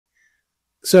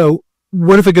So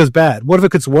what if it goes bad? What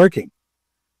if it's working?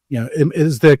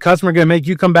 Is the customer going to make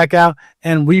you come back out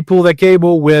and repull that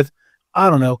cable with, I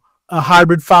don't know, a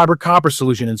hybrid fiber copper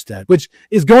solution instead, which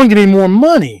is going to be more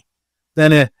money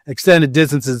than an extended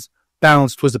distances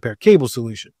balanced twisted pair cable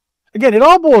solution? Again, it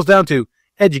all boils down to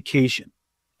education.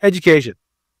 Education.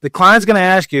 The client's going to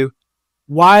ask you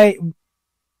why.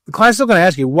 The client's still going to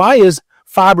ask you, why is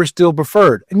fiber still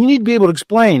preferred? And you need to be able to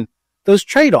explain those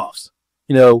trade-offs.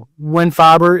 When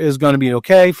fiber is going to be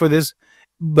okay for this,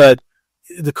 but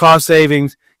the cost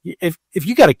savings. If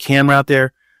you got a camera out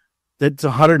there that's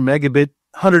 100 megabit,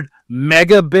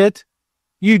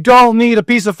 you don't need a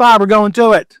piece of fiber going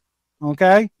to it.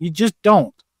 Okay, you just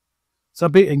don't.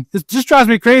 This just drives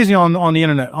me crazy on the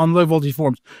internet, on low voltage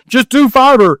forums. Just do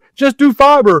fiber. Just do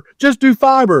fiber. Just do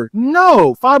fiber.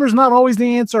 No, fiber's not always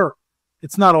the answer.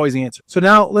 It's not always the answer. So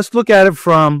now let's look at it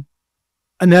from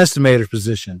an estimator's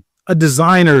position, a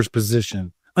designer's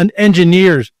position, an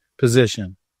engineer's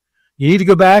position. You need to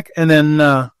go back and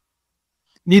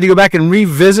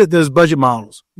revisit those budget models.